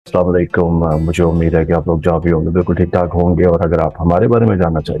अस्सलाम वालेकुम। मुझे उम्मीद है कि आप लोग जहाँ भी होंगे बिल्कुल ठीक ठाक होंगे, और अगर आप हमारे बारे में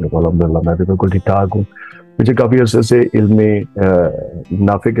जानना चाहेंगे तो अल्हम्दुलिल्लाह मैं भी बिल्कुल ठीक ठाक हूँ। मुझे काफ़ी अर्से से इल्मी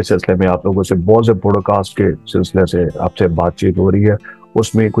नाफे के सिलसिले में आप लोगों से बहुत से पॉडकास्ट के सिलसिले से आपसे बातचीत हो रही है।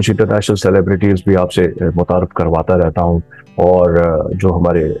 उसमें कुछ इंटरनेशनल सेलिब्रिटीज़ भी आपसे मुतारफ़ करवाता रहता हूँ, और जो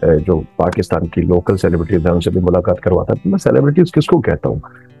हमारे जो पाकिस्तान की लोकल सेलिब्रिटीज़ हैं उनसे भी मुलाकात करवाता हूँ। मैं सेलिब्रिटीज़ किसको कहता हूँ?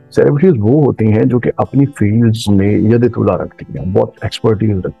 सेलिब्रिटीज वो होती हैं जो कि अपनी फील्ड्स में यदि-तुला रखती हैं, बहुत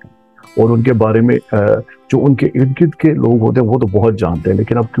एक्सपर्टीज रखती हैं, और उनके बारे में जो उनके इर्द-गिर्द के लोग होते हैं वो तो बहुत जानते हैं,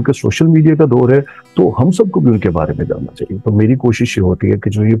 लेकिन अब क्योंकि सोशल मीडिया का दौर है तो हम सबको भी उनके बारे में जानना चाहिए। तो मेरी कोशिश ये होती है कि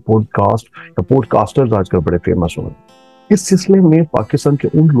जो ये पॉडकास्ट या पॉडकास्टर्स आजकल बड़े फेमस हो रहे हैं, इस सिलसिले में पाकिस्तान के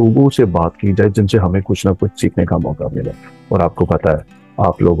उन लोगों से बात की जाए जिनसे हमें कुछ ना कुछ सीखने का मौका मिले। और आपको पता है,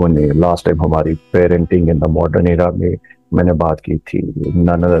 आप लोगों ने लास्ट टाइम हमारी parenting in the modern era में मैंने बात की थी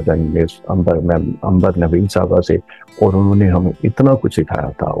नन अदर देन मिस अंबर नवीद साहबा से, और उन्होंने हमें इतना कुछ सिखाया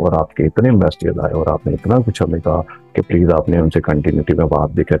था, और आपके इतने मैसेज आए और आपने इतना कुछ हमें कहा कि प्लीज़ आपने उनसे कंटिन्यूटी में बात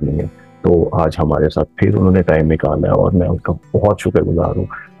भी करनी है। तो आज हमारे साथ फिर उन्होंने टाइम निकाला है और मैं उनका बहुत शुक्रगुजार हूँ।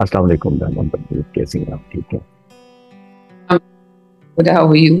 अस्सलाम वालेकुम मैम अंबर, कैसी हैं आप? ठीक है? Good, how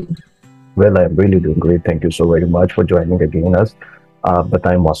are you? Well, I'm really doing great. Thank you so very much for joining again us. आप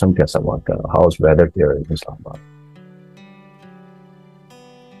बताएं मौसम कैसा वहाँ का? How's weather here in Islamabad?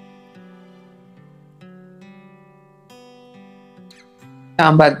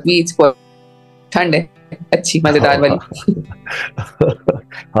 Islamabad बीच बहुत ठंड है, अच्छी मजेदार वाली।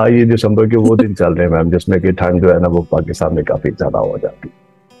 हाँ, ये दिसंबर के वो दिन चल रहे हैं मैम जिसमें कि ठंड जो है ना वो पाकिस्तान में काफी ज्यादा हो जाती है।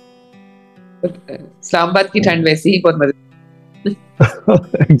 इस्लामाबाद की ठंड वैसे ही बहुत मजेदार।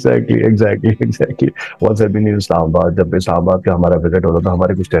 Exactly what's happening in Islamabad. जब इस्लामाबाद का हमारा विजिट होता था,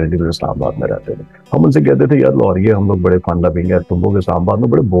 हमारे कुछ रिलेटिव इस्लामाबाद में रहते थे, हम उनसे कहते थे यार लाहौरिये हम लोग बड़े फन लविंग है, तुम लोग इस्लामाबाद में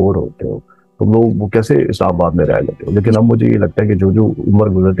बड़े बोर होते हो, तुम लोग वो कैसे इस्लामाबाद में रह लेते हो। लेकिन अब मुझे ये लगता है कि जो जो उम्र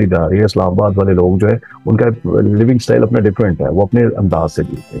गुजरती जा रही है, इस्लामाबाद वाले लोग जो है उनका लिविंग स्टाइल अपना डिफरेंट है, वो अपने अंदाज से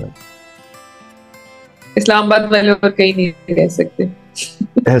जीते हैं। इस्लामाबाद वाले और कहीं नहीं रह सकते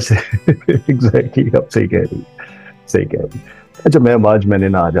ऐसे एग्जैक्टली आप सही कह रही है। अच्छा मैम, मैंने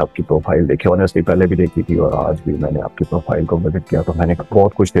आज आपकी प्रोफाइल देखी, ऑनेस्टली पहले भी देखी थी और आज भी मैंने आपकी प्रोफाइल को विजिट किया तो मैंने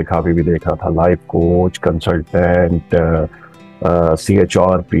बहुत कुछ देखा, अभी भी देख रहा था। Life coach, consultant,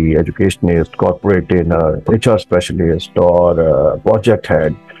 CHRP, educationist, corporate trainer, HR specialist और प्रोजेक्ट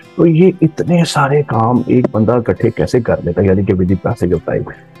हेड। तो ये इतने सारे काम एक बंदा इकट्ठे कैसे कर लेता है, यानी कि with the passage of time.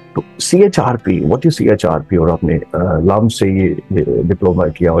 तो CHRP, व्हाट इज CHRP? और आपने लम से ये डिप्लोमा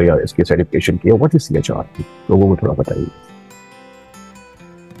किया हो या इसकी सर्टिफिकेशन किया, व्हाट इज CHRP? लोगों को थोड़ा बताइए।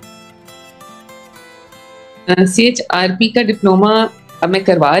 CHRP का डिप्लोमा अब मैं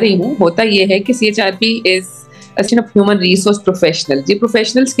करवा रही हूँ। होता ये है कि CHRP is assistant of human resource professional. ये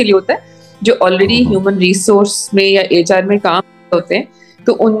प्रोफेशनल्स के लिए होता है जो ऑलरेडी ह्यूमन रिसोर्स में या HR में काम होते हैं,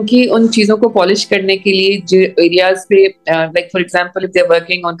 तो उनकी उन चीज़ों को पॉलिश करने के लिए जो एरियाज पे, like for example if they are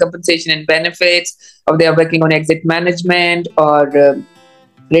working on compensation and benefits, और they are working on exit management और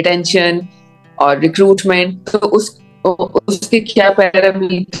रिटेंशन और रिक्रूटमेंट, तो उसके क्या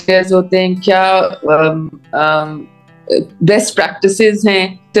पैरामीटर्स होते हैं, क्या बेस्ट प्रैक्टिसेस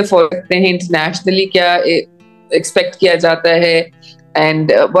हैं तो फॉलो करते हैं, इंटरनेशनली क्या एक्सपेक्ट किया जाता है,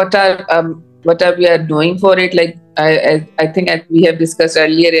 and what are we are doing for it. Like I think as we have discussed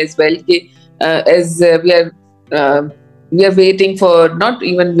earlier as well, as we are waiting for, not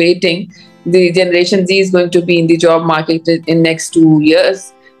even waiting, the generation Z is going to be in the job market in next 2 years.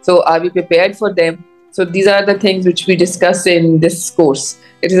 So are we prepared for them? So these are the things which we discuss in this course.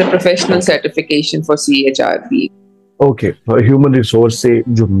 It is a professional certification for CHRP. Okay, human resource से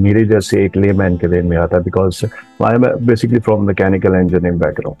जो मेरे जैसे एक layman के लिए में आता है, because I am basically from mechanical engineering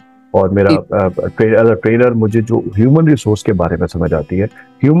background, और मेरा एज अ ट्रेनर मुझे जो ह्यूमन रिसोर्स के बारे में समझ आती है,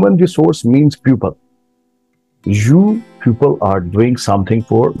 human resource means people. You people are doing something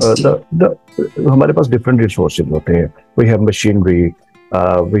for the हमारे पास डिफरेंट रिसोर्सेज होते हैं। We have machinery,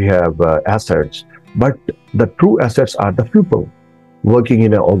 we have assets, but the true assets are the people working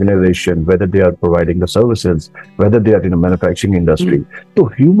in an organization, whether they are providing the services, whether they are in a manufacturing industry. तो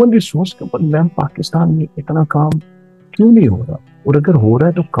human resource के ऊपर ma'am Pakistan में इतना काम क्यों नहीं हो रहा, और अगर हो रहा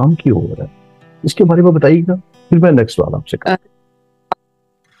है तो काम क्यों हो रहा है, इसके बारे में बताइएगा, फिर मैं नेक्स्ट सवाल आपसे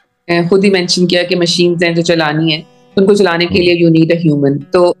खुद ही मेंशन किया कि मशीन्स हैं जो चलानी है, उनको चलाने के लिए यू नीड अ ह्यूमन।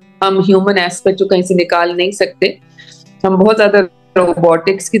 तो हम ह्यूमन एस्पेक्ट को कहीं से निकाल नहीं सकते। हम बहुत ज्यादा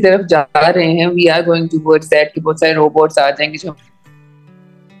रोबोटिक्स की तरफ जा रहे हैं। We are going towards that कि बहुत सारे रोबोट्स आ जाएंगे जो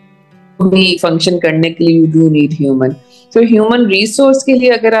भी फंक्शन करने के लिए यू डू नीड ह्यूमन। तो ह्यूमन रिसोर्स के लिए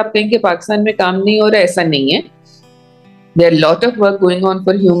अगर आप कहें कि पाकिस्तान में काम नहीं हो रहा है, ऐसा नहीं है। There are lot of work going on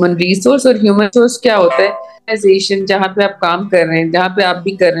for human resource, और human resource क्या होता है? Organization जहाँ पे आप काम कर रहे हैं, जहाँ पे आप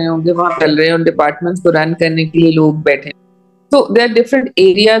भी कर रहे होंगे, वहाँ चल रहे हैं, उन डिपार्टमेंट्स को रन करने के लिए लोग बैठे हैं। So there are different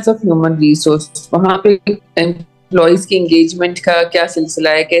areas of human resource. वहाँ पे एम्प्लॉइज की एंगेजमेंट का क्या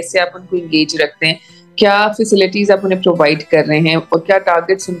सिलसिला है, कैसे आप उनको एंगेज रखते हैं, क्या फैसिलिटीज आप उन्हें प्रोवाइड कर रहे हैं, और क्या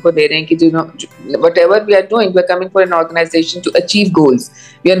टारगेट्स उनको दे रहे हैं कि whatever we are doing, we are coming for an organization to achieve goals.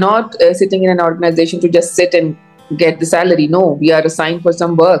 We are not sitting in an organization to just sit and get the salary. No, we are assigned for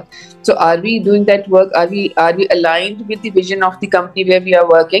some work. So are we doing that work? Are we aligned with the vision of the company where we are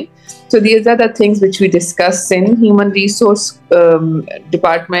working? So these are the things which we discuss in human resource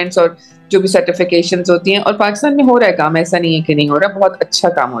departments, और जो भी certifications होती हैं। और पाकिस्तान में हो रहा है काम, ऐसा नहीं है कि नहीं हो रहा, बहुत अच्छा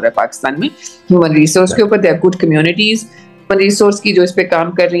काम हो रहा है पाकिस्तान में ह्यूमन रिसोर्स के ऊपर। There are good communities human resource की जो इस पे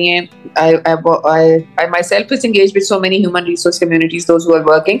काम कर रही हैं। I myself is engaged with so many human resource communities, those who are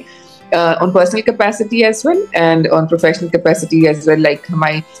working on personal capacity as well and on professional capacity as well, like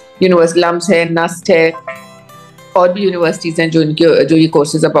हमारी university lumps है, नस्ट है, और भी यूनिवर्सिटीज हैं जो ये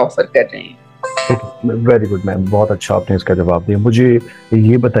कोर्सेज अब offer कर रहे हैं। वेरी गुड मैम, बहुत अच्छा आपने इसका जवाब दिया। मुझे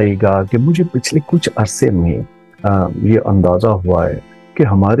ये बताइएगा कि मुझे पिछले कुछ अरसे में ये अंदाजा हुआ है कि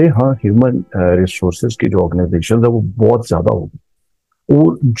हमारे यहाँ ह्यूमन रिसोर्सेज की जो ऑर्गेनाइजेशन है वो बहुत ज्यादा हो गई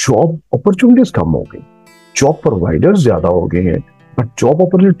और जॉब अपॉर्चुनिटीज कम हो गई। जॉब प्रोवाइडर्स ज्यादा हो गए हैं बट जॉब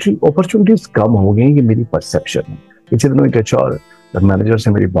अपॉर्चुनिटीज कम हो गई। ये मेरी परसेप्शन है। इसी दिनों एक HR मैनेजर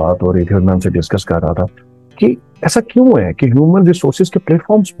से मेरी बात हो रही थी और मैं उनसे डिस्कस कर रहा था कि ऐसा क्यों है कि ह्यूमन रिसोर्सेज के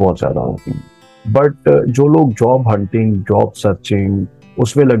प्लेटफॉर्म्स बहुत ज्यादा हो गए बट जो लोग जॉब हंटिंग, जॉब सर्चिंग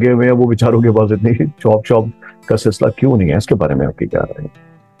उसमें लगे हुए हैं, वो बेचारों के पास इतनी जॉब का सिलसिला क्यों नहीं है? इसके बारे में आपकी क्या राय है?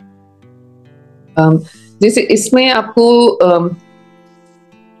 जैसे इसमें आपको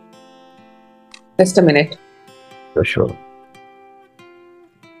जस्ट अ मिनट। श्योर।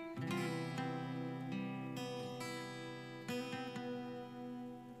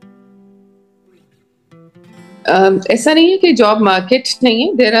 ऐसा नहीं है कि जॉब मार्केट नहीं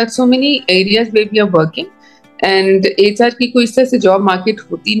है। There are so many areas where we are working and HR की कोई इस तरह से जॉब मार्केट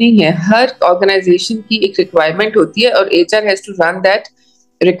होती नहीं है। हर ऑर्गेनाइजेशन की एक रिक्वायरमेंट होती है और HR has to run that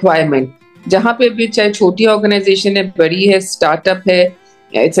requirement. जहाँ पे भी, चाहे छोटी ऑर्गेनाइजेशन है, बड़ी है, स्टार्टअप है,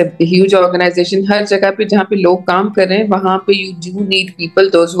 इट्स अ ह्यूज ऑर्गेनाइजेशन, हर जगह पे जहाँ पे लोग काम कर रहे हैं वहाँ पे you do need people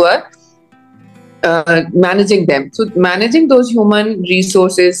those who are managing them. So managing those human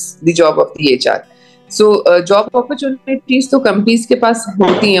resources the job of the HR। So job opportunities तो कंपनीज के पास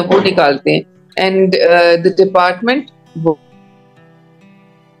होती हैं, वो निकालते हैं, and the department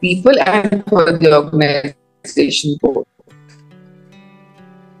people and for the organisation को।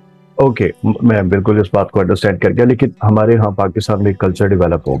 Okay, मैं बिल्कुल इस बात को अंडरस्टैंड कर गया, लेकिन हमारे यहाँ पाकिस्तान में एक कल्चर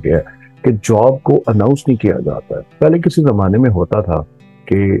डेवलप हो गया है कि जॉब को अनाउंस नहीं किया जाता है। पहले किसी जमाने में होता था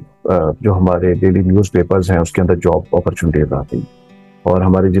कि जो हमारे डेली न्यूज़पेपर्स हैं उसके अंदर जॉब अपॉर्चुनिटीज आती, और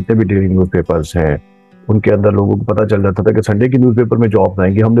हमारे जितने भी डेली न्यूज़पेपर्स हैं उनके अंदर लोगों को पता चल जाता था कि संडे की न्यूज़पेपर में जॉब्स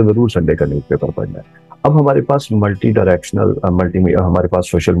आएंगी, हमने जरूर संडे का न्यूज़पेपर पढ़ना है। अब हमारे पास मल्टी डायरेक्शनल हमारे पास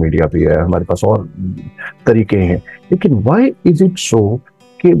सोशल मीडिया भी है, हमारे पास और तरीके हैं, लेकिन व्हाई इज इट सो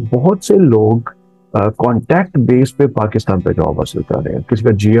कि बहुत से लोग कॉन्टैक्ट बेस पे पाकिस्तान पे जॉब हासिल कर रहे हैं? किसी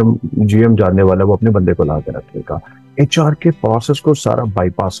का GM जानने वाला, वो अपने बंदे को ला के रखेगा। HR के प्रोसेस को सारा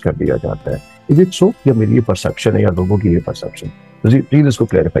बाईपास कर दिया जाता है। इज इट सो, या मेरी ये परसेप्शन है या लोगों की ये परसेप्शन? प्लीज इसको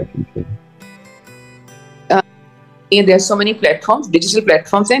क्लैरिफाई कीजिए। There are so many platforms, digital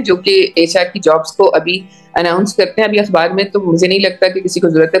platforms हैं जो कि HR की जॉब्स को अभी अनाउंस करते हैं। अभी अखबार में तो मुझे नहीं लगता कि किसी को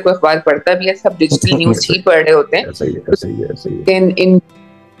जरूरत है, कोई अखबार पढ़ता भी है, सब डिजिटल न्यूज ही पढ़ रहे होते हैं। सही है।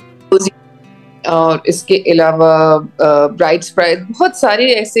 और इसके अलावा ब्राइट स्प्राइट, बहुत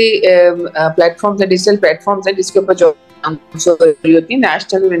सारे ऐसे प्लेटफॉर्म्स हैं, डिजिटल प्लेटफॉर्म्स हैं जिसके ऊपर जॉब अनाउंस हो रही होती है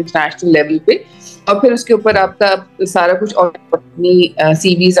नेशनल और इंटरनेशनल लेवल पे, और फिर उसके ऊपर आपका सारा कुछ और अपनी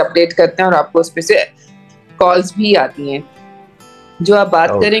CVs अपडेट करते हैं और आपको उस पे से कॉल्स भी आती हैं। जो आप बात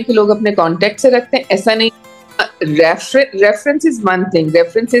करें कि लोग अपने कॉन्टेक्ट से रखते हैं, ऐसा नहीं। reference is one thing,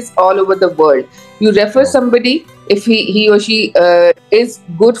 reference is all over the world. You refer somebody if he or she is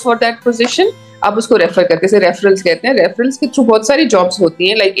good for that position, आप उसको रेफर करते हैं, रेफरल्स कहते हैं। रेफरल्स के थ्रू बहुत सारी जॉब्स होती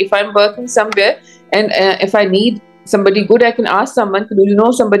हैं। Like if I am working somewhere and if I need somebody good, I can ask someone, do you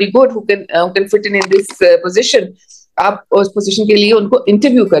know somebody good who can fit in this position? आप उस position के लिए उनको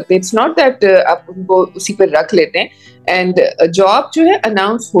इंटरव्यू करते हैं। इट्स नॉट दैट आप उनको उसी पर रख लेते हैं। एंड जॉब जो है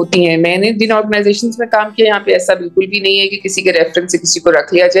अनाउंस होती है। मैंने जिन ऑर्गेनाइजेशंस में काम किया, यहाँ पे ऐसा बिल्कुल भी नहीं है कि किसी के रेफरेंस से किसी को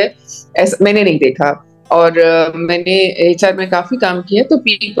रख लिया जाए, ऐसा मैंने नहीं देखा। और मैंने HR में काफी काम किया, तो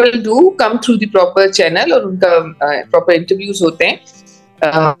people do come through the proper channel और उनका प्रॉपर इंटरव्यूज होते हैं।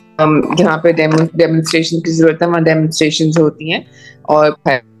 जहाँ पे डेमोन्स्ट्रेशन की जरूरत है वहाँ डेमोन्स्ट्रेशन होती हैं। और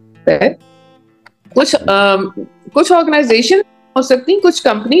कुछ ऑर्गेनाइजेशन हो सकती हैं, कुछ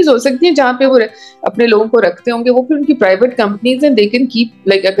कंपनीज हो सकती हैं जहाँ पे वो अपने लोगों को रखते होंगे, वो फिर उनकी प्राइवेट कंपनीज हैं, दे कैन कीप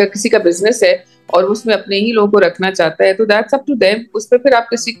लाइक अगर किसी का बिजनेस है और उसमें अपने ही लोगों को रखना चाहता है तो दैट्स अप टू देम। उस पर फिर आप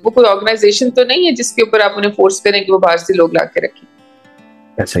किसी वो कोई ऑर्गेनाइजेशन तो नहीं है जिसके ऊपर आप उन्हें फोर्स करें कि वो बाहर से लोग ला के रखें।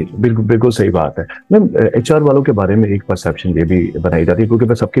 ऐसा ही, बिल्कुल बिल्कुल सही बात है मैम। एचआर वालों के बारे में एक परसेप्शन ये भी बनाई जाती है, क्योंकि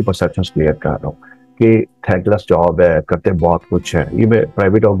मैं सबकी परसेप्शन क्लियर कर रहा हूँ कि थैंकलेस जॉब है, करते बहुत कुछ है। ये मैं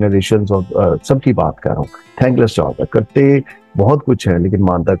प्राइवेट ऑर्गेनाइजेशंस और सबकी बात कर रहा हूँ। थैंकलेस जॉब है, करते बहुत कुछ है लेकिन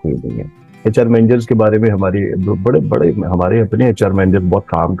मानता कोई नहीं है। एचआर मैनेजर्स के बारे में हमारी बड़े बड़े हमारे अपने एचआर मैनेजर बहुत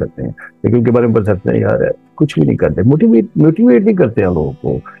काम करते हैं, लेकिन उनके बारे में परसेप्शन है यार कुछ भी नहीं करते, मोटिवेट नहीं करते हैं लोगों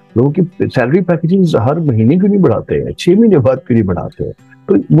को। लोगों की सैलरी पैकेजेस हर महीने क्यों नहीं बढ़ाते हैं, 6 महीने बाद क्यों नहीं बढ़ाते हैं?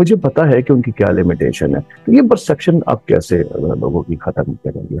 तो मुझे पता है कि उनकी क्या लिमिटेशन है। तो ये परसेप्शन आप कैसे लोगों की खत्म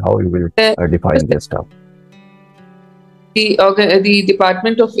करेंगे? How you will define this stuff? The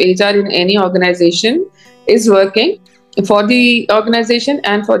Department of HR in any organization is working for the organization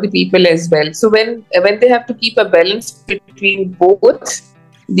and for the people as well. So when they have to keep a balance between both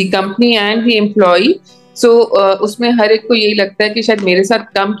the company and the employee, so उसमें हर एक को यही लगता है कि शायद मेरे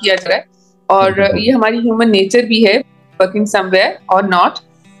साथ कम किया जा रहा है, और ये हमारी ह्यूमन नेचर भी है, working somewhere or not,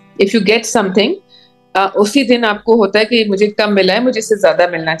 if you get something, उसी दिन आपको होता है कि मुझे कम मिला है, मुझे इससे ज्यादा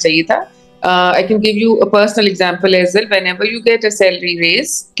मिलना चाहिए था. I can give you a personal example as well. Whenever you get a salary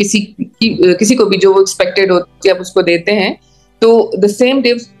raise, किसी को भी जो वो expected होती है आप उसको देते हैं, तो the same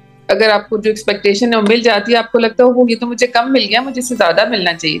day अगर आपको जो expectation है वो मिल जाती है, आपको लगता है वो ये तो मुझे कम मिल गया, मुझे इससे ज्यादा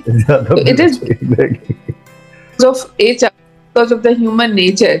मिलना चाहिए. तो it is because of HR, because of the human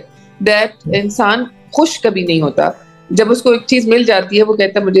nature that इंसान खुश कभी नहीं होता. जब उसको एक चीज मिल जाती है वो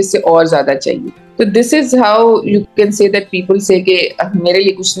कहता है मुझे इससे और ज्यादा चाहिए. तो this is how you can say that people से कि मेरे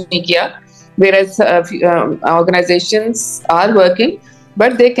लिए कुछ नहीं किया. Whereas organizations are working,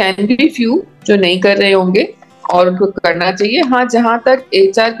 but they can be few जो नहीं कर रहे होंगे और उनको करना चाहिए. हाँ, जहां तक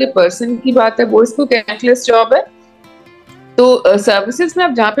HR के पर्सन की बात है वो इसको थैंकलेस जॉब है. तो सर्विसेज में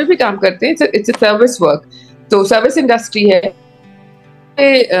आप जहाँ पे भी काम करते हैं इट्स अ सर्विस वर्क. तो सर्विस इंडस्ट्री है,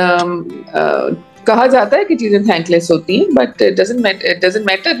 कहा जाता है कि चीजें थैंकलेस होती हैं, but it doesn't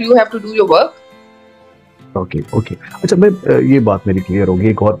matter, you have to do your work. Okay. अच्छा, मैं ये बात मेरी क्लियर होगी.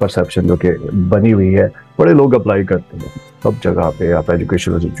 एक और परसेप्शन जो कि बनी हुई है, बड़े लोग अप्लाई करते हैं सब जगह पे, आप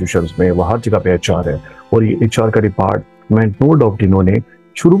एजुकेशनल इंस्टीट्यूशंस में, वहाँ हर जगह पे एचआर है. और ये एचआर का डिपार्टमेंट नो डाउट इन्होंने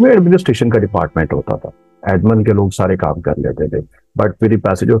शुरू में एडमिनिस्ट्रेशन का डिपार्टमेंट होता था, एडमिन के लोग सारे काम कर लेते थे. But with the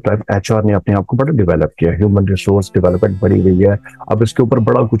passage of time HR ने अपने आप को बड़ा डेवलप किया, ह्यूमन रिसोर्स डेवलपमेंट बड़ी हुई है. अब इसके ऊपर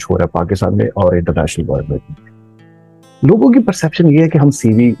बड़ा कुछ हो रहा है पाकिस्तान में और इंटरनेशनल वर्ल्ड में. लोगों की परसेप्शन ये है कि हम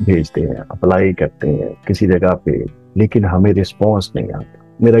सीवी भेजते हैं, अप्लाई करते हैं किसी जगह पे, लेकिन हमें रिस्पॉन्स नहीं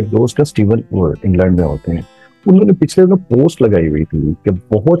आता. मेरा एक दोस्त है स्टीवन, वो इंग्लैंड में होते हैं, उन्होंने पिछले दिनों पोस्ट लगाई हुई थी कि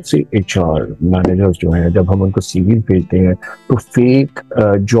बहुत से एचआर मैनेजर्स जो हैं, जब हम उनको सीवी भेजते हैं तो फेक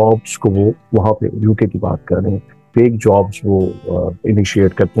जॉब्स को वो वहाँ पे, यूके की बात कर रहे हैं, फेक जॉब्स वो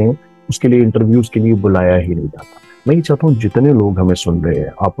इनिशिएट करते हैं, उसके लिए इंटरव्यूज के लिए बुलाया ही नहीं जाता. मैं ये चाहता हूँ जितने लोग हमें सुन रहे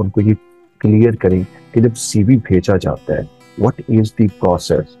हैं, आप उनको ये क्लियर करें कि जब सीवी भेजा जाता है व्हाट इज द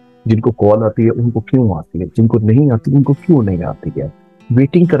प्रोसेस. जिनको कॉल आती है उनको क्यों आती है, जिनको नहीं आती उनको क्यों नहीं आती है,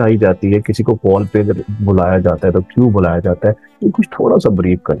 वेटिंग कराई जाती है, किसी को कॉल पे अगर बुलाया जाता है तो क्यों बुलाया जाता है, ये कुछ थोड़ा सा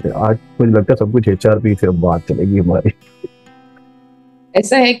ब्रीफ कर दे. आज मुझे लगता है सब कुछ एचआर पे फिर बात चलेगी हमारी.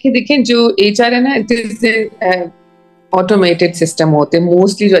 ऐसा है कि देखिए जो एचआर है ना, इट इज ऑटोमेटेड सिस्टम होते हैं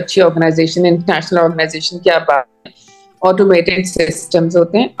मोस्टली. जो अच्छी ऑर्गेनाइजेशन, इंटरनेशनल ऑर्गेनाइजेशन की आप बात, ऑटोमेटेड सिस्टम्स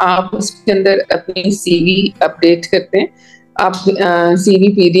होते हैं. आप उसके अंदर अपनी सीवी अपडेट करते हैं, आप सीवी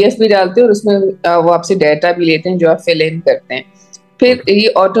पीडीएफ भी डालते हैं और उसमें वो आपसे डाटा भी लेते हैं जो आप फिल इन करते हैं. फिर ये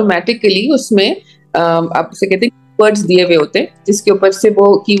ऑटोमेटिकली उसमें आपसे कहते हैं कीवर्ड्स दिए हुए होते हैं, जिसके ऊपर से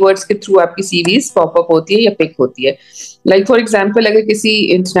वो कीवर्ड्स के थ्रू आपकी सीवीज पॉपअप होती है या पिक होती है. लाइक फॉर एग्जांपल, अगर किसी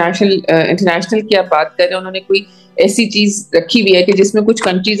इंटरनेशनल की आप बात करें, उन्होंने कोई ऐसी चीज रखी हुई है कि जिसमें कुछ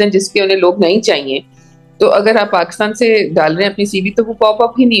कंट्रीज हैं जिसके उन्हें लोग नहीं चाहिए, तो अगर आप पाकिस्तान से डाल रहे हैं अपनी सीवी तो वो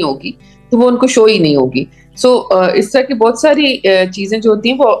पॉपअप ही नहीं होगी, तो वो उनको शो ही नहीं होगी. सो इस तरह की बहुत सारी चीजें जो होती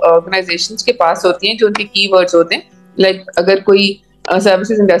हैं वो ऑर्गेनाइजेशंस के पास होती हैं, जो उनके कीवर्ड्स होते हैं. लाइक अगर कोई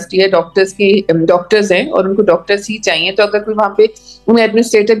सर्विसेज इंडस्ट्री है, डॉक्टर्स हैं और उनको डॉक्टर्स ही चाहिए, तो अगर कोई वहाँ पे उन्हें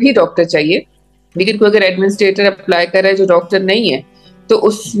एडमिनिस्ट्रेटर भी डॉक्टर चाहिए, लेकिन कोई अगर एडमिनिस्ट्रेटर अप्लाई कर रहा है जो डॉक्टर नहीं है, तो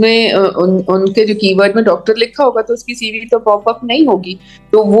उसमें उनके जो कीवर्ड में डॉक्टर लिखा होगा तो उसकी सीवी तो पॉपअप नहीं होगी.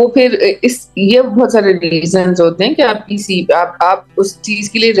 तो वो फिर ये बहुत सारे रीजंस होते हैं कि आपकी आप उस चीज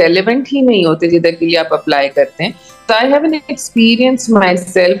के लिए रेलेवेंट ही नहीं होते जिधर के लिए आप अप्लाई करते हैं. So I have an experience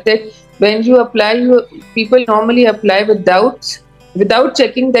myself that when you apply, people normally apply without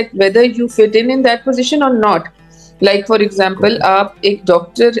checking that whether you fit in that position or not. Like for example, आप एक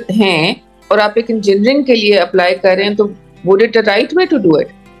डॉक्टर हैं और आप एक इंजीनियरिंग के लिए अप्लाई कर रहे हैं, तो would it the right way to do it?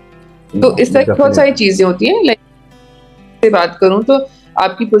 तो इस तरह बहुत सारी चीजें होती हैं। लाइक से बात करूं तो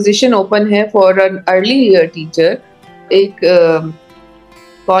आपकी पोजीशन ओपन है for an early year teacher, एक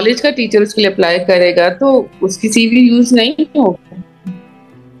कॉलेज का टीचर उसके लिए अप्लाई करेगा तो उसकी सीवी यूज नहीं होगी।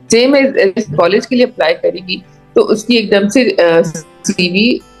 सेम एज कॉलेज के लिए अप्लाई करेगी तो उसकी एकदम से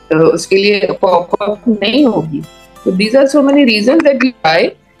सीवी उसके लिए पॉपअप नहीं होगी। So these are so many reasons that we try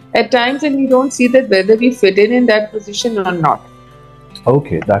at times and we don't see that whether we fit in that position or not.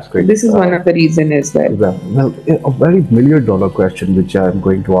 Okay, that's great. This is one of the reason as well. Well, a very $1,000,000 question which I am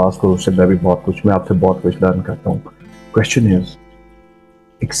going to ask, और उससे मैं भी बहुत कुछ, मैं आपसे बहुत कुछ लर्न करता हूँ. Question is,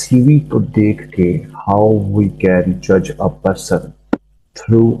 एक CV को देख के how we can judge a person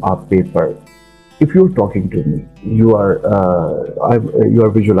through a paper. If you're talking to me, you are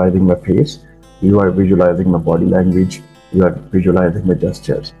visualizing my face, you are visualizing my body language, you are visualizing my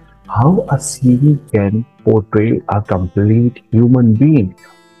gestures. How a CV can portray a complete human being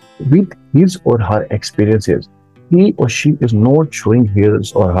with his or her experiences? He or she is not showing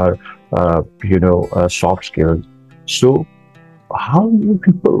his or her, soft skills. So, how do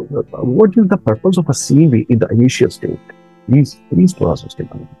people? What is the purpose of a CV in the initial state? Please process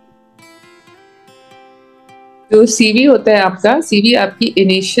it. जो CV होता है आपका, CV आपकी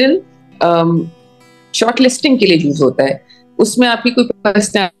initial short listing के लिए use होता है। उसमें आपकी कोई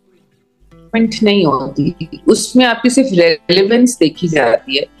पर्सनैलिटी नहीं होती, उसमें आपकी सिर्फ रेलेवेंस देखी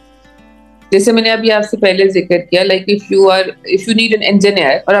जाती है। जैसे मैंने अभी आपसे पहले जिक्र किया, like if you need an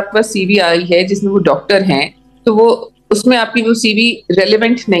engineer और आपके पास सीवी आई है जिसमें वो डॉक्टर हैं, तो वो उसमें आपकी वो सीवी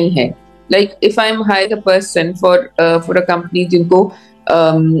रेलेवेंट नहीं है। Like if I am higher a person for a company जिनको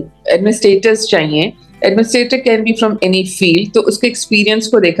एडमिनिस्ट्रेटर्स चाहिए, administrator can be from any field, तो उसके एक्सपीरियंस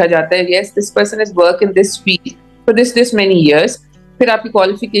को देखा जाता है। Yes, this person is work in this field for this many years. फिर आपकी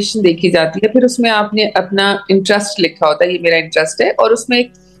क्वालिफिकेशन देखी जाती है, फिर उसमें आपने अपना इंटरेस्ट लिखा होता है, ये मेरा इंटरेस्ट है, और उसमें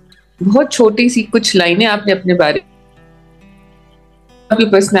एक बहुत छोटी सी कुछ लाइनें आपने अपने बारे में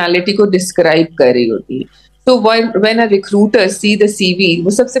पर्सनालिटी को डिस्क्राइब कर रही होती है। तो when a recruiter see the CV, वो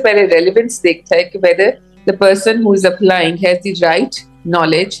सबसे पहले रेलेवेंस देखता है कि whether the person who is applying has the right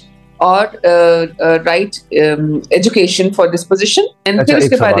knowledge और right education for this position, and फिर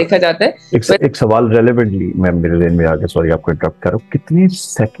उसके बाद देखा जाता है। एक सवाल रेलेवेंटली, मैं मेरे ध्यान में आ गया, सॉरी आपको इंटरप्ट कर रहा हूं, कितने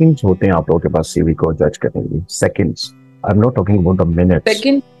सेकंड्स होते हैं आप लोगों के पास सीवी को जज करने के लिए? Seconds, I am not talking about the minutes.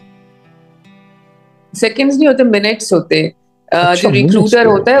 Seconds नहीं होते, मिनट्स होते। जो रिक्रूटर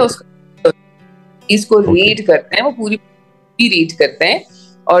होता है उसको इसको रीड करते हैं, वो पूरी रीड करते हैं,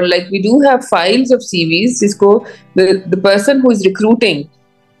 और like we do have files of CVs जिसको the person who is recruiting,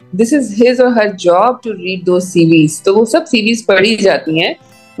 this is his और हर जॉब टू रीड दो सीवीज। तो वो सब सीवीज पढ़ी जाती हैं,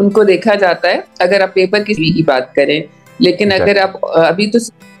 उनको देखा जाता है अगर आप पेपर की सीवी की बात करें। लेकिन अगर आप अभी तो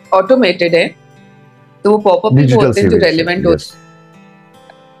ऑटोमेटेड है, तो वो पॉपअप भी होते हैं जो रेलेवेंट होते हैं।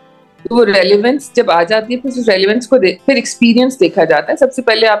 तो वो रेलेवेंस जब आ जाती है, फिर उस रेलेवेंस को फिर एक्सपीरियंस देखा जाता है। सबसे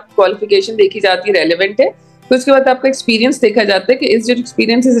पहले आपकी क्वालिफिकेशन देखी जाती है, रेलेवेंट है, फिर उसके बाद आपका एक्सपीरियंस देखा जाता है कि is your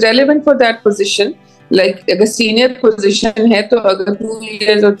experience is relevant for that position. Like अगर सीनियर पोजीशन है, तो अगर 2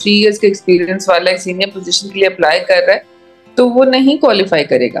 years और 3 years के एक्सपीरियंस वाला सीनियर पोजीशन के लिए अप्लाई कर रहा है, तो वो नहीं क्वालिफाई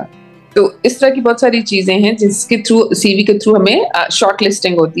करेगा। तो इस तरह की बहुत सारी चीजें हैं जिसके थ्रू, सीवी के थ्रू हमें शॉर्ट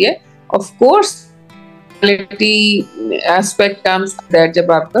लिस्टिंग होती है। Of course aspect comes that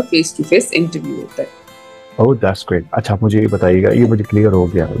जब आपका फेस टू फेस इंटरव्यू होता है। Oh that's great. अच्छा, मुझे ये बताइएगा, ये मुझे क्लियर हो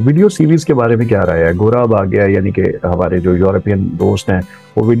गया, वीडियो सीवीज के बारे में क्या राय है? गोरा अब आ गया, यानी कि हमारे जो यूरोपियन दोस्त हैं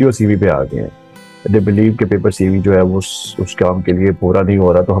वो वीडियो सीवी पे आ गए हैं। दे बिलीव के पेपर सीवी जो है वो उस काम के लिए पूरा नहीं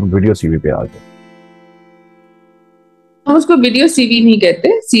हो रहा, तो हम वीडियो सीवी पे आ गए। हम उसको वीडियो सीवी नहीं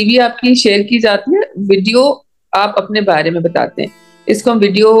कहते, सीवी आपकी शेयर की जाती है, वीडियो आप अपने बारे में बताते हैं। इसको हम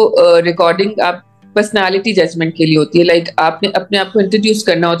वीडियो रिकॉर्डिंग आप पर्सनालिटी जजमेंट के लिए होती है। लाइक आपने अपने आप को इंट्रोड्यूस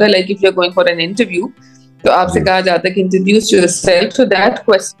करना होता है। Like if you are going for an interview, तो आपसे कहा जाता है कि introduce yourself, so that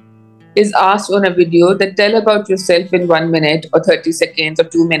question is asked on a video that tell about yourself in 1 minute or 30 seconds or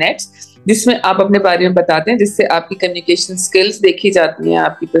 2 minutes, जिसमें आप अपने बारे में बताते हैं, जिससे आपकी कम्युनिकेशन स्किल्स देखी जाती हैं,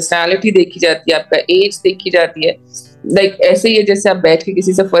 आपकी पर्सनालिटी देखी जाती है, आपका एज देखी जाती है। लाइक ऐसे ही है जैसे आप बैठ के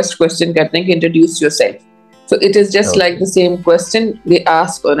किसी से फर्स्ट क्वेश्चन करते हैं कि introduce yourself, so it is just like the same question they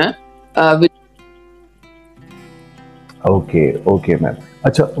ask on a okay ma'am.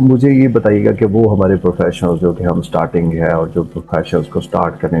 अच्छा, मुझे ये बताइएगा कि वो हमारे प्रोफेशनल्स जो कि हम स्टार्टिंग है और जो प्रोफेशनल्स को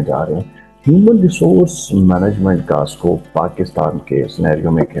स्टार्ट करने जा रहे हैं, ह्यूमन रिसोर्स मैनेजमेंट का स्कोप पाकिस्तान के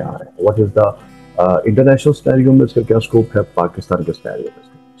सिनेरियो में क्या है? What is the international scenario में इसका क्या स्कोप है, पाकिस्तान के सिनेरियो में?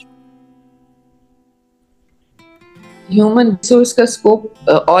 ह्यूमन रिसोर्स का scope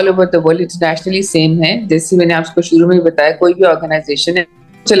all over the world internationally same है। जैसे मैंने आपको शुरू में बताया, कोई भी ऑर्गेनाइजेशन है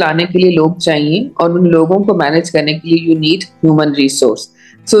चलाने के लिए लोग चाहिए और उन लोगों को मैनेज करने के लिए you need human resource.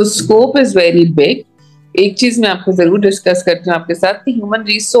 So scope is very big. एक चीज मैं आपको जरूर डिस्कस करती हूँ आपके साथ कि ह्यूमन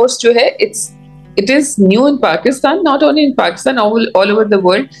रिसोर्स जो है it is new in Pakistan, not only in Pakistan, all over the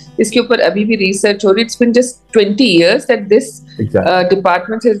world. इसके ऊपर अभी भी रिसर्च हो रही है. It's been just 20 years that this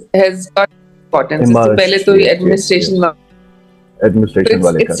department has got importance. इससे पहले तो एडमिनिस्ट्रेशन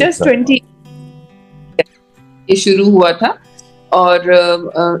वाले इट्स जस्ट 20 ये शुरू हुआ था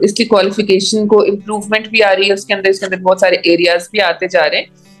और इसकी क्वालिफिकेशन को इम्प्रूवमेंट भी आ रही है. उसके अंदर बहुत सारे एरियाज भी आते जा रहे हैं.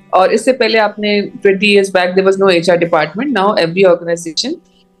 और इससे पहले आपने 20 years back there was no HR department. Now every organization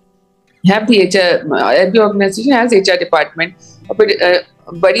has HR department. और फिर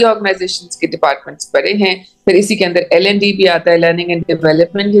बड़ी ऑर्गेनाइजेशंस के डिपार्टमेंट्स बड़े हैं. फिर इसी के अंदर L&D भी आता है, learning and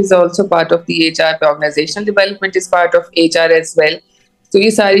development is also part of the HR. Organisational development is part of HR as well. तो ये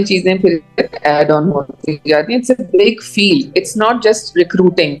सारी चीजें फिर ऐड ऑन होती जाती हैं. It's a big field. It's not just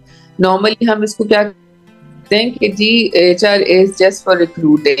recruiting. Normally हम इसको क्या कहते हैं कि जी HR is just for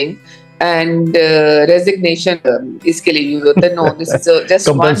recruiting and resignation इसके लिए यूज होता है. No, this is just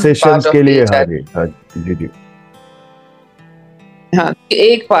one part of HR. जी. हाँ,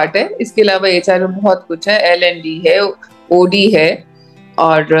 एक पार्ट है. इसके अलावा HR में बहुत कुछ है. L&D है, OD है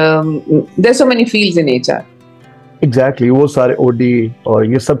और there so many fields in HR. Exactly वो सारे OD और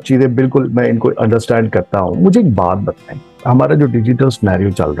ये सब चीजें बिल्कुल मैं इनको अंडरस्टैंड करता हूँ. मुझे एक बात बताएं, हमारा जो डिजिटल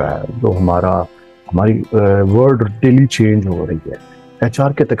सिनेरियो चल रहा है, जो हमारी वर्ल्ड डेली चेंज हो रही है,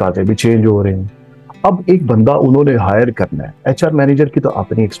 HR के तकाजे भी चेंज हो रहे हैं. अब एक बंदा उन्होंने हायर करना है. HR मैनेजर की तो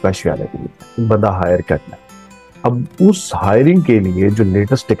अपनी एक स्पेशलिटी है, एक बंदा हायर करना है. अब उस हायरिंग के लिए जो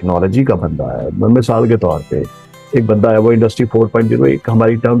लेटेस्ट टेक्नोलॉजी का बंदा है, मिसाल के तौर पे एक बंदा है, वो इंडस्ट्री 4.0 एक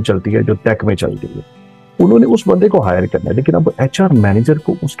हमारी टर्म चलती है जो टेक में चलती है, उन्होंने उस बंदे को हायर करना है. लेकिन अब HR मैनेजर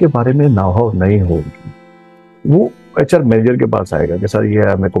को उसके बारे में नाहो नहीं होगी. वो HR मैनेजर के पास आएगा कि सर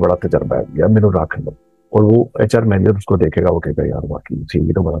ये मेरे को बड़ा तजर्बा है, या मैंने रख लो. और वो HR मैनेजर उसको देखेगा, वो कहेगा यार वाकई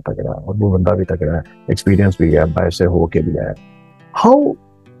CV तो बड़ा तगड़ा है और वो बंदा भी तगड़ा है, एक्सपीरियंस भी है, बाहर हो के भी है. How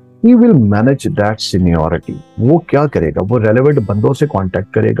he will manage that seniority? वो क्या करेगा? वो रेलेवेंट बंदों से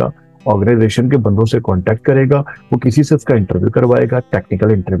कांटेक्ट करेगा, ऑर्गेनाइजेशन के बंदों से कांटेक्ट करेगा, वो किसी से उसका इंटरव्यू करवाएगा,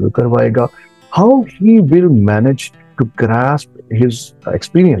 टेक्निकल इंटरव्यू करवाएगा. How he will manage to grasp his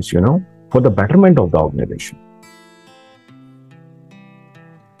experience, for the betterment of the organization?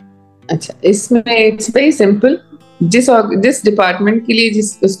 अच्छा, इसमें इट्स वेरी सिंपल. जिस डिपार्टमेंट के लिए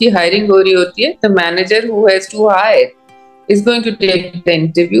उसकी हायरिंग हो रही होती है, the manager who has to hire is going to take the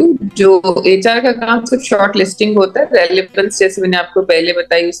interview. जो HR का काम सिर्फ शॉर्ट लिस्टिंग होता है. रेलेवेंस जैसे मैंने आपको पहले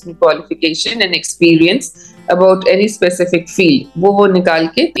बताई, उसमें qualification and experience about any specific field वो निकाल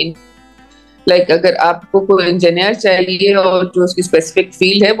के, लाइक अगर आपको कोई इंजीनियर चाहिए और जो उसकी स्पेसिफिक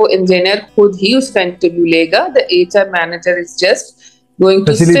फील्ड है, वो इंजीनियर खुद ही उसका इंटरव्यू लेगा. The HR manager is just going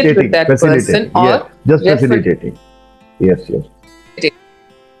to sit with that person और just facilitating.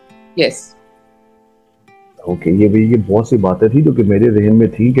 yes. ओके, ये बहुत सी बातें थी जो कि मेरे जहन में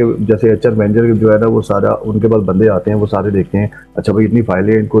थी कि जैसे HR मैनेजर जो है ना, वो सारा उनके पास बंदे आते हैं, वो सारे देखते हैं, अच्छा भाई इतनी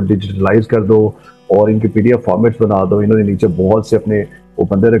फाइलें इनको डिजिटलाइज कर दो और इनके PDF फॉर्मेट्स बना दो. इन्होंने नीचे बहुत से अपने वो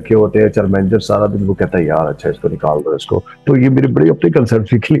बंदे रखे होते हैं. HR मैनेजर सारा दिन वो कहता है यार अच्छा इसको निकाल दो इसको. तो ये मेरे बड़े अपने कंसर्न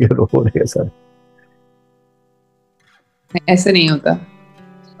भी क्लियर हो रहे हैं सर. ऐसा नहीं होता.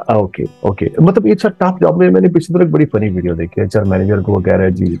 ओके मतलब ये सर टफ जॉब में मैंने पिछली बार एक बड़ी फनी वीडियो देखी. HR मैनेजर को वो कह रहा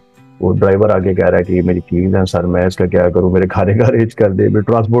है जी, वो ड्राइवर आगे कह रहा है कि ये मेरी कीज है सर, मैं इसका क्या करूं, मेरे खाने का अरेंज कर दे, मेरे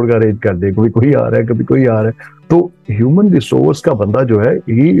ट्रांसपोर्ट का अरेंज कर दे, कोई आ रहा है, कभी कोई आ रहा है. तो ह्यूमन रिसोर्स का बंदा जो है,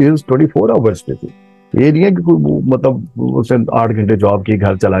 ही इज 24 आवर्स पे. ये नहीं है कि कोई मतलब उसे 8 घंटे जॉब की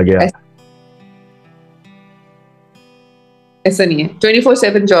घर चला गया. ऐसा नहीं है.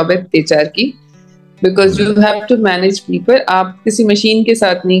 24/7 जॉब है HR की, because you have to manage people. आप किसी मशीन के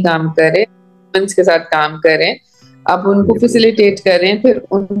साथ नहीं काम कर रहे, ह्यूमंस के साथ काम कर रहे हैं. आप उनको फैसिलिटेट कर रहे हैं, फिर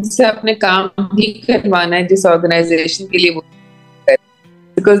उनसे अपने काम भी करवाना है जिस ऑर्गेनाइजेशन के लिए वो.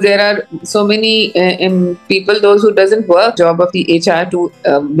 because there are so many people those who doesn't work job of the HR to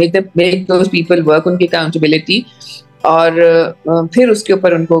make those people work, उनकी accountability और फिर उसके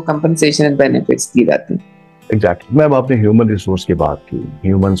ऊपर उनको compensation and benefits दी जाती हैं. Exactly. मैम आपने ह्यूमन रिसोर्स की बात की.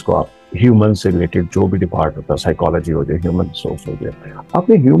 ह्यूमंस को आप ह्यूमन से रिलेटेड जो भी डिपार्ट होता है, साइकोलॉजी हो जाए, ह्यूमन रिसोर्स हो जाए,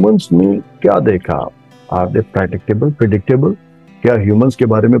 आपने ह्यूमंस में क्या देखा? Are they predictable? क्या ह्यूमंस के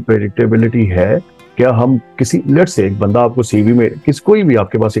बारे में प्रेडिक्टेबिलिटी है? क्या हम किसी लेट्स से एक बंदा आपको CV में कोई भी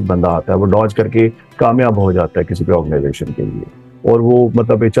आपके पास एक बंदा आता है, वो डॉज करके कामयाब हो जाता है किसी भी ऑर्गेनाइजेशन के लिए, और वो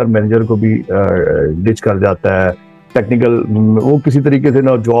मतलब HR मैनेजर को भी डिच कर जाता है, टेक्निकल वो किसी तरीके से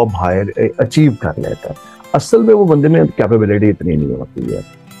ना जॉब हायर अचीव कर लेता है. असल में वो बंदे में कैपेबिलिटी इतनी नहीं होती है.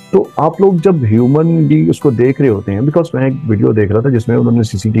 तो आप लोग जब ह्यूमनली उसको देख रहे होते हैं, बिकॉज मैं एक वीडियो देख रहा था जिसमें उन्होंने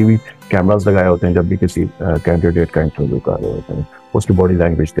सीसीटीवी कैमरास लगाए होते हैं जब भी किसी कैंडिडेट का इंटरव्यू कर रहे होते हैं, उसकी बॉडी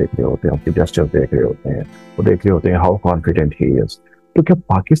लैंग्वेज देख रहे होते हैं, उसके जेस्चर देख रहे होते हैं, वो देख रहे होते हैं हाउ कॉन्फिडेंट ही इज। तो क्या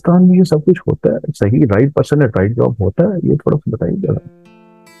पाकिस्तान में ये सब कुछ होता है? सही right person at right job होता है? ये थोड़ा सा बताइए जरा।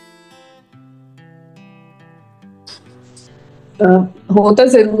 होता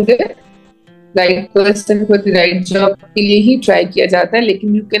जरूर है, राइट पर्सन को राइट जॉब के लिए ही ट्राई किया जाता है,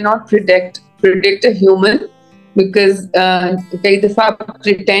 लेकिन you can not predict a human, because कई दफा आप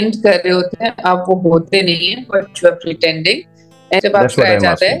प्रिटेंड कर रहे होते हैं, आप वो होते नहीं है, बट यू आर प्रिटेंडिंग। जब आप ट्राई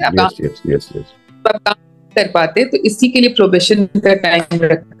जाता है आप काम कर पाते, तो इसी के लिए प्रोबेशन का टाइम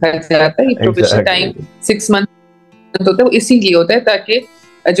रखा जाता है। ये प्रोबेशन टाइम 6 मंथ होता है, वो इसीलिए होता है ताकि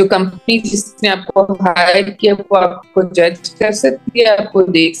जो कंपनी जिसने आपको हायर किया वो आपको जज कर सकती है, आपको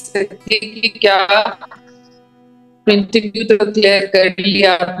देख सकती है कि क्या इंटरव्यू तो क्लियर कर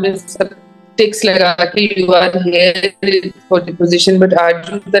लिया आपने, सब टिक्स लगा के you are here for the position, but are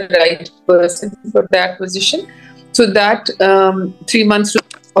you the right person for that position? So that 3 months to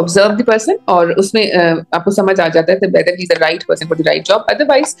observe the person, और उसमें आपको समझ आ जाता है whether he is the right person for the right job.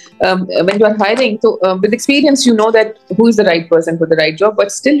 Otherwise, when you are hiring, so with experience you know that who is the right person for the right job,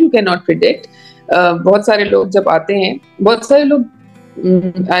 but still you cannot predict. बहुत सारे लोग जब आते हैं, बहुत सारे लोग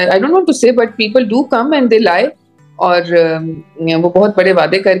I don't want to say, but people do come and they lie, और वो बहुत बड़े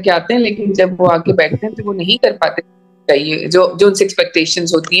वादे करके आते हैं, लेकिन जब वो आके बैठते हैं तो वो नहीं कर पाते चाहिए जो उनसे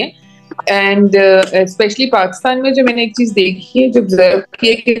एक्सपेक्टेशंस होती हैं। एंड स्पेशली पाकिस्तान में जो मैंने एक चीज देखी है, जो ऑब्जर्व की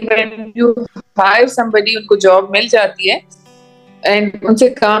है, कि व्हेन यू हायर समबडी, उनको जॉब मिल जाती है एंड उनसे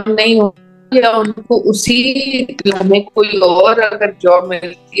काम नहीं हो, या उनको उसी लम्हे कोई और अगर जॉब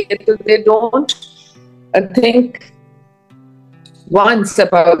मिलती है, तो they don't think once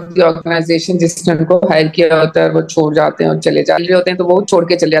about the organisation जिसने उनको हायर किया होता है, वो छोड़ जाते हैं और चले जा रहे होते हैं, तो वो छोड़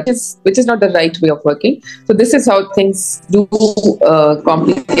के चले जाते हैं, which is not the right way of working. So this is how things do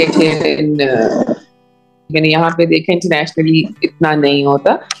complicated in मैंने यहाँ पे देखा, इंटरनेशनली इतना नहीं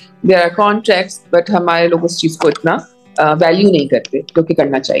होता। देयर आर कॉन्ट्रैक्ट्स, बट हमारे लोग उस चीज को इतना वैल्यू नहीं करते जो कि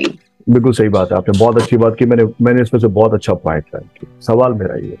करना चाहिए। बिल्कुल सही बात है, आपने बहुत अच्छी बात की। मैंने इसमें से बहुत अच्छा पॉइंट किया। सवाल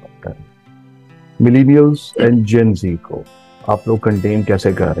मेरा ये होता है, मिलेनियल्स एंड जेन ज़ी को आप लोग कंटेन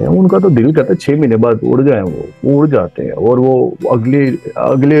कैसे कर रहे हैं? उनका तो दिल करता है 6 महीने बाद उड़ जाए, वो उड़ जाते हैं और वो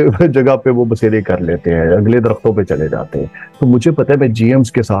अगले जगह पे वो बसेरे कर लेते हैं, अगले दरख्तों पे चले जाते हैं। तो मुझे पता है, मैं जीएम्स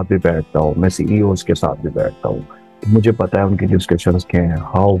के साथ भी बैठता हूँ, मैं सीईओज के साथ भी बैठता हूँ, तो मुझे पता है उनकी डिस्कशंस क्या हैं,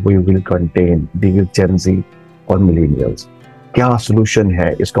 how we will contain the जेन ज़ी और मिलेनियल्स। क्या सोल्यूशन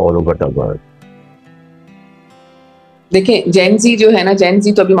है इसका ऑल ओवर द वर्ल्ड? देखिए, जेन ज़ी जो है ना, जेन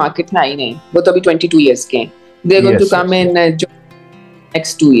ज़ी तो अभी मार्केट में आई नहीं, वो तो अभी 22 इयर्स के हैं। They are going to come in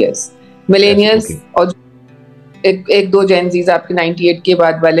next 2 years. Millennials और एक दो Gen Zs आपके 98 के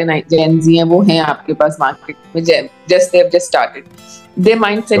बाद वाले Gen Z हैं, वो हैं आपके पास मार्केट में, just they have just started. Their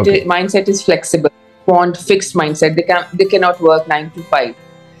mindset is flexible, want fixed mindset. They cannot work 9 to 5.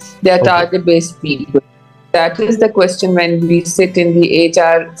 They are target based people. That is the question when we sit in the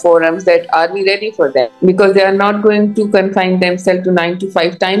HR forums, that are we ready for them? Because they are not going to confine themselves to 9 to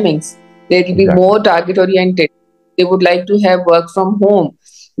 5 timings. They will be more target oriented. They would like to have work from home.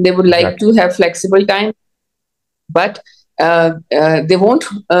 They would like to have flexible time, but they won't.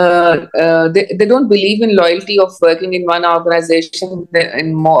 They don't believe in loyalty of working in one organization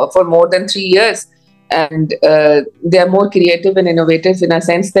for more than 3 years. And they are more creative and innovative in a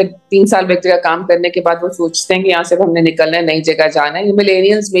sense that 3 साल में एक जगह काम करने के बाद वो सोचते हैं कि यहाँ से हमने निकलना है, नई जगह जाना है।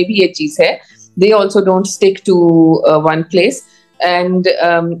 Millennials में भी ये चीज है. They also don't stick to one place. And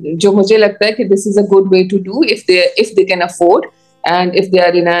जो मुझे लगता है कि this is a good way to do if they can afford, and if they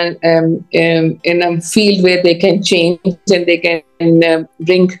are in a field where they can change and they can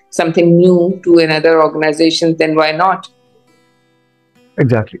bring something new to another organization, then why not?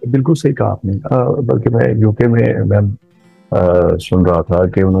 Exactly, बिल्कुल सही कहा आपने। बल्कि मैं UK में ma'am सुन रहा था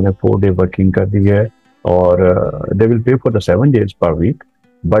कि उन्होंने 4 day वर्किंग कर दी है, और they will pay for the 7 days per week,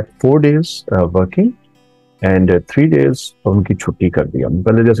 but 4 days working and 3 days उनकी छुट्टी कर दिया।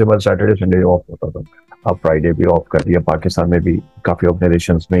 पहले जैसे हमारा सैटरडे संडे ऑफ होता था, अब फ्राइडे भी ऑफ कर दिया। पाकिस्तान में भी काफी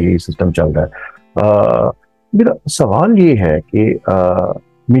ऑर्गेनाइजेशंस में यही सिस्टम चल रहा है। मेरा सवाल ये है कि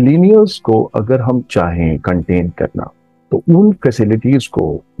मिलेनियल्स को अगर हम चाहें कंटेन करना, तो उन फैसिलिटीज को,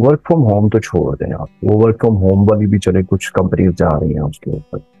 वर्क फ्रॉम होम तो छोड़ दें आप, वो वर्क फ्रॉम होम वाली भी चले, कुछ कंपनीज जा रही हैं उसके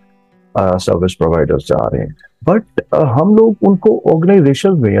ऊपर, सर्विस प्रोवाइडर्स जा रहे हैं, बट हम लोग उनको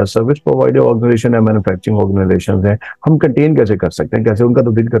ऑर्गेनाइजेशन में या सर्विस प्रोवाइडर ऑर्गेनाइजेशन या मैन्युफैक्चरिंग ऑर्गेनाइजेशन है, हम कंटेन कैसे कर सकते हैं? कैसे? उनका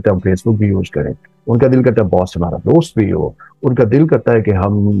तो दिल करता है हम फेसबुक भी यूज करें, उनका दिल करता है बॉस हमारा दोस्त भी हो, उनका दिल करता है कि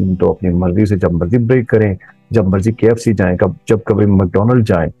हम तो अपनी मर्जी से जब मर्जी ब्रेक करें, जब मर्जी KFC जाएं, जब कभी मैकडोनल्ड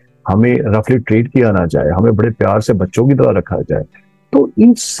जाएं, हमें रफली ट्रीट किया ना जाए, हमें बड़े प्यार से बच्चों की तरह रखा जाए। तो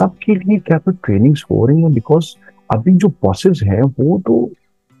इन सब के लिए क्या तो ट्रेनिंग्स हो रही हैं? बिकॉज अभी जो बॉसेस हैं वो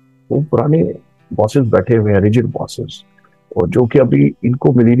पुराने बॉसेस बैठे हुए हैं, रिजिड बॉसेस, और जो कि अभी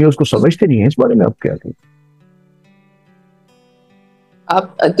इनको मिलीनियल्स को समझते नहीं है। इस बारे में आप क्या कहें?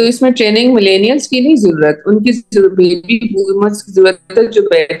 आप तो इसमें ट्रेनिंग मिलेनियल्स की नहीं जरूरत, उनकी बेबी बूमर्स की जरूरत है जो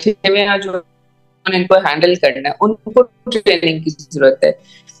बैठे हुए हैं, जो इनको हैंडल करना है, उनको ट्रेनिंग की जरूरत है।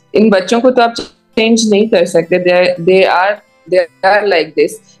 इन बच्चों को तो आप चेंज नहीं कर सकते, they are like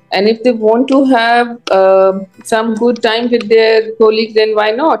this, and if they want to have some good time with their colleagues then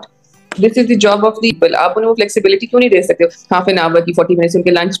why not? This is the job of the people. आप उन्हें वो फ्लेक्सिबिलिटी क्यों नहीं दे सकते? हाफ एन आवर की 40 मिनट्स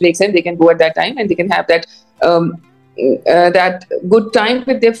उनके lunch breaks हैं, they can go at that time and they can have that good time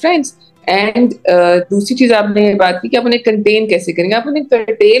with their friends. And दूसरी चीज आपने बात की कि आप उन्हें कंटेन कैसे करेंगे। आप उन्हें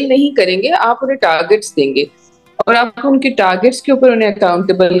कर्टेल नहीं करेंगे, आप उन्हें टारगेट्स देंगे और आप उनके टारगेट्स के ऊपर उन्हें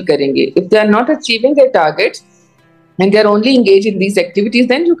अकाउंटेबल करेंगे। If they are not achieving their targets and they are only engaged in these activities,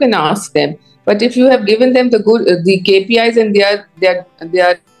 then you can ask them. But if you have given them the KPIs and they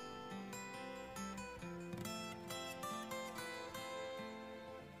are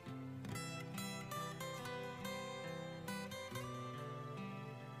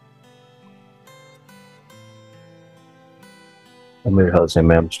मेरे ख्याल से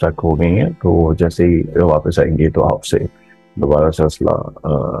ma'am stuck हो गई हैं, तो जैसे ही वापस आएंगे तो आपसे दोबारा सिलसिला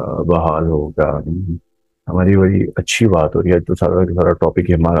बहाल होगा। हमारी बड़ी अच्छी बात हो रही है, तो सारा सारा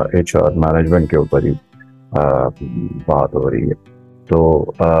टॉपिक हमारा HR मैनेजमेंट के ऊपर ही बात हो रही है। तो